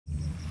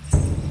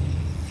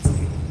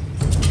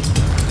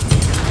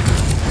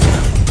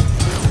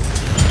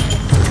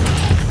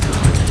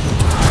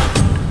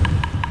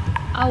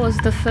was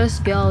the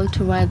first girl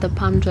to ride the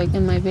pumptrack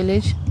in my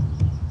village.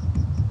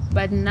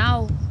 But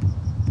now,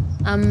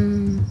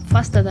 I'm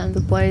faster than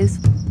the boys.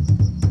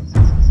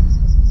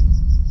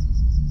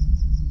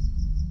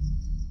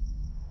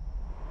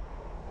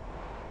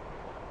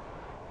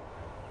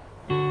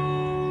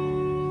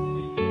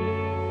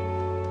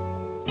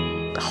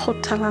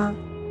 Khothalang.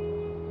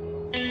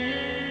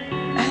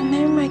 A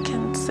name I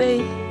can say,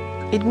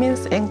 it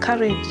means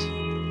encourage.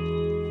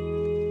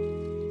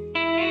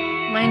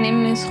 My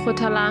name is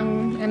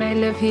Khothalang and I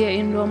live here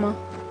in Roma.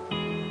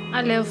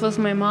 I live with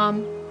my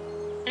mom.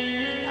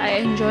 I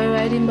enjoy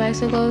riding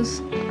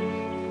bicycles.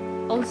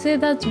 I'll say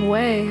that's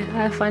where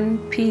I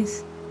find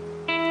peace.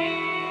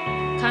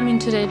 Coming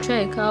to the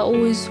track, I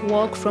always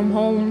walk from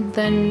home,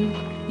 then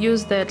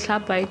use the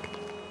club bike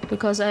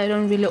because I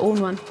don't really own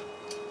one.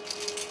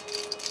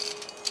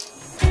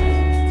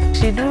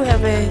 She do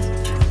have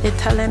a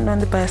talent on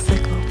the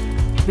bicycle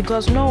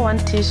because no one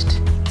taught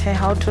her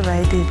how to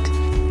ride it.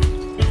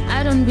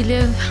 I don't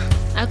believe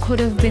I could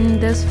have been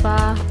this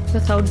far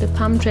without the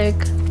pumptrack.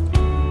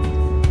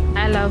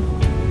 I love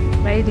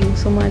riding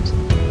so much.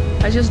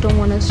 I just don't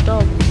want to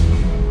stop.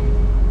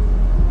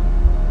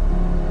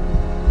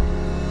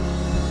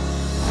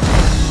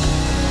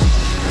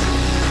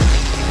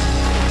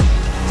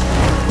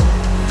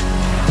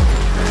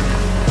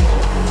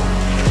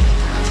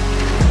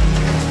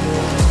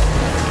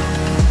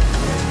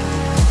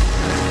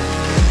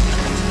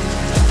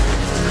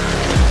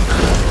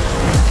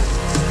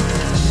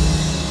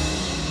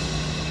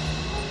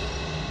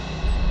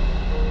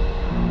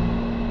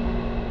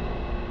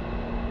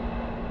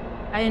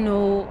 I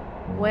know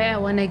where I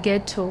want to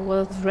get to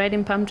with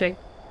riding pumptrack.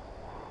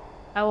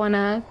 I want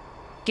to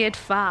get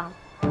far.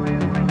 The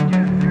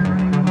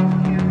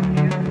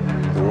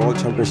World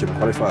Championship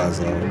qualifiers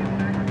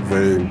are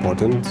very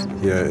important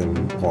here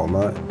in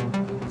Roma.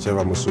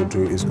 Whichever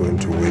Lesotho is going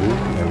to win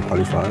and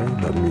qualify,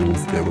 that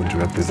means they're going to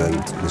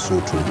represent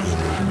Lesotho in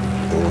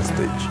the world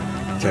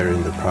stage,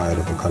 carrying the pride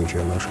of the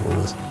country on their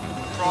shoulders.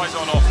 Prize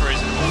on offer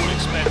is an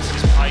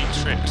all-expenses-paid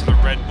trip to the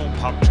Red Bull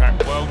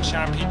Pumptrack World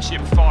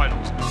Championship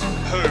Finals.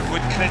 Who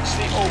would clinch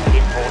the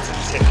all-important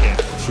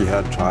ticket? She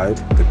had tried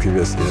the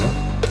previous year.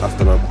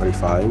 After not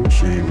qualifying,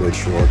 she made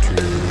sure to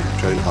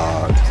train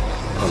hard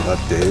on that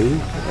day,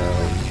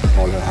 and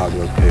all her hard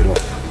work paid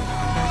off.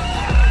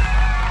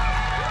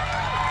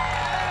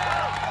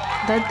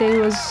 That day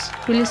was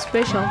really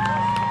special.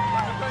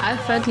 I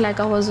felt like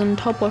I was on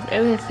top of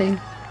everything,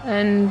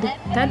 and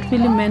that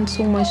really meant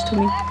so much to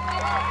me.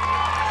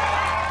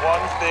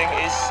 One thing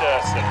is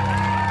certain.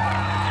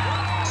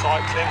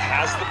 Cycling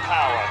has the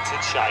power to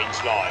change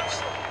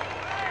lives.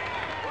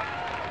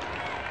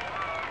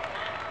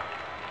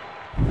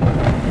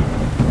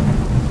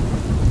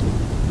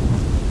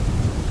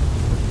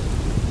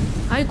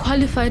 I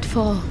qualified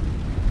for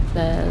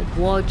the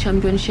World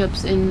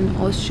Championships in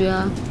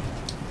Austria.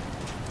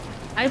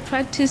 I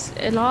practiced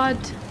a lot,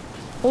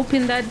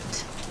 hoping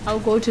that I'll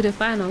go to the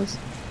finals.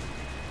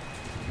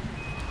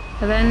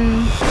 And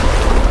then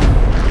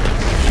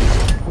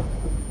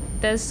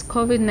this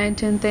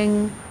COVID-19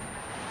 thing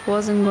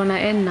wasn't gonna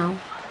end now.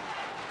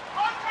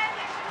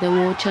 The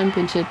World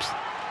Championships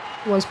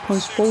was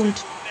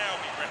postponed.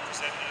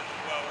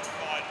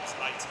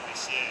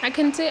 I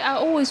can say I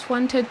always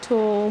wanted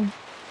to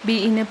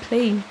be in a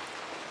plane.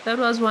 That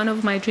was one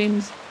of my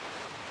dreams.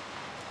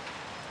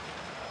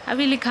 I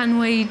really can't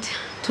wait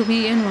to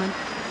be in one.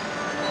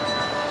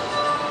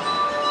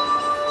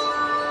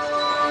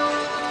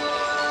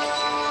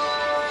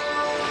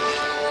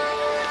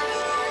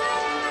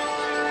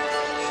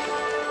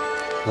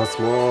 What's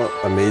more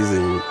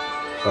amazing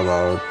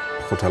about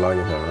Khothalang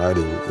and her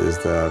riding is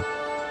that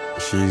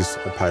she's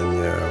a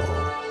pioneer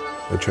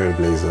or a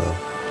trailblazer,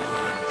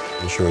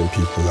 and showing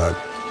people that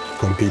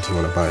competing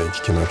on a bike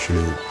can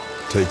actually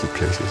take you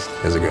places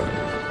as a girl.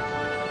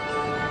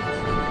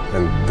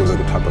 And those are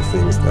the type of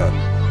things that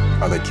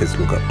other kids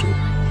look up to.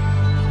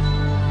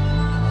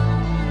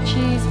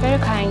 She's very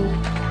kind.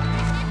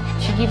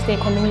 She gives the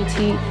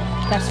community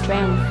that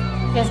strength.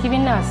 She has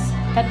given us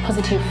that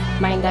positive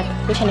mind that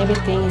each and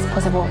everything is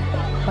possible.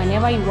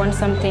 Whenever you want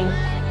something,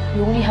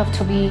 you only have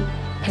to be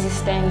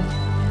persistent.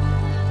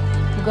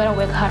 You gotta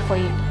work hard for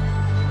it.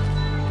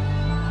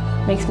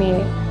 Makes me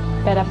a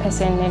better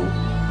person and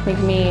make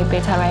me a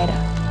better rider.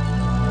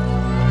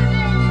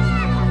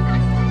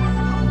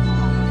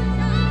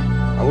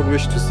 I would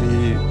wish to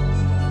see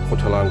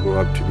Khothalang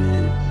grow up to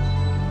be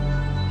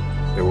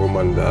a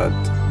woman that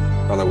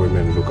other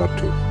women look up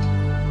to.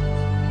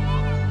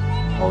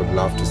 I would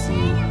love to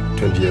see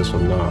 20 years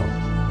from now,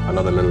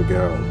 another little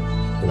girl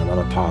in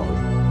another town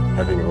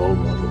having a role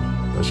model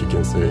that she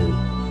can say,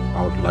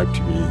 I would like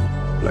to be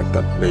like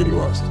that lady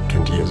was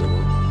 20 years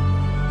ago.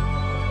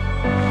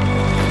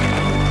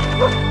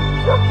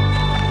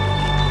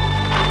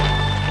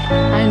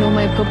 I know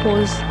my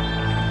purpose.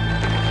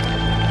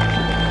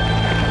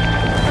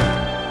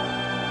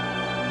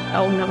 I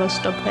will never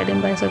stop riding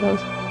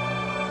bicycles.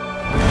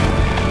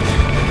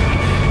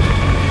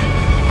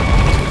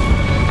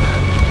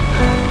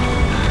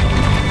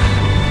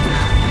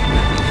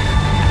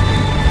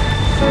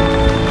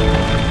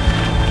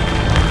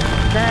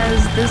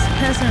 this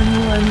person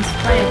who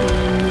inspired me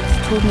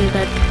and told me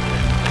that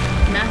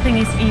nothing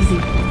is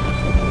easy.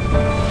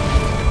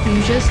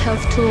 You just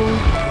have to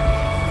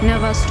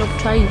never stop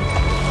trying,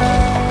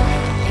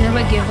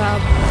 never give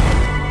up.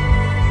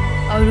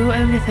 I'll do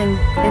everything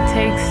it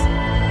takes.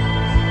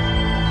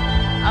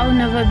 I'll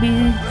never be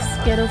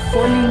scared of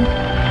falling.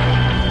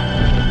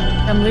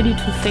 I'm ready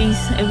to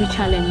face every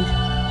challenge.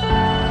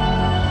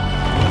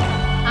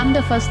 I'm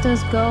the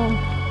fastest girl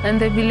in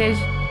the village,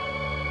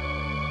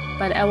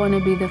 but I want to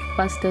be the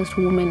fastest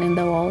woman in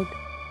the world.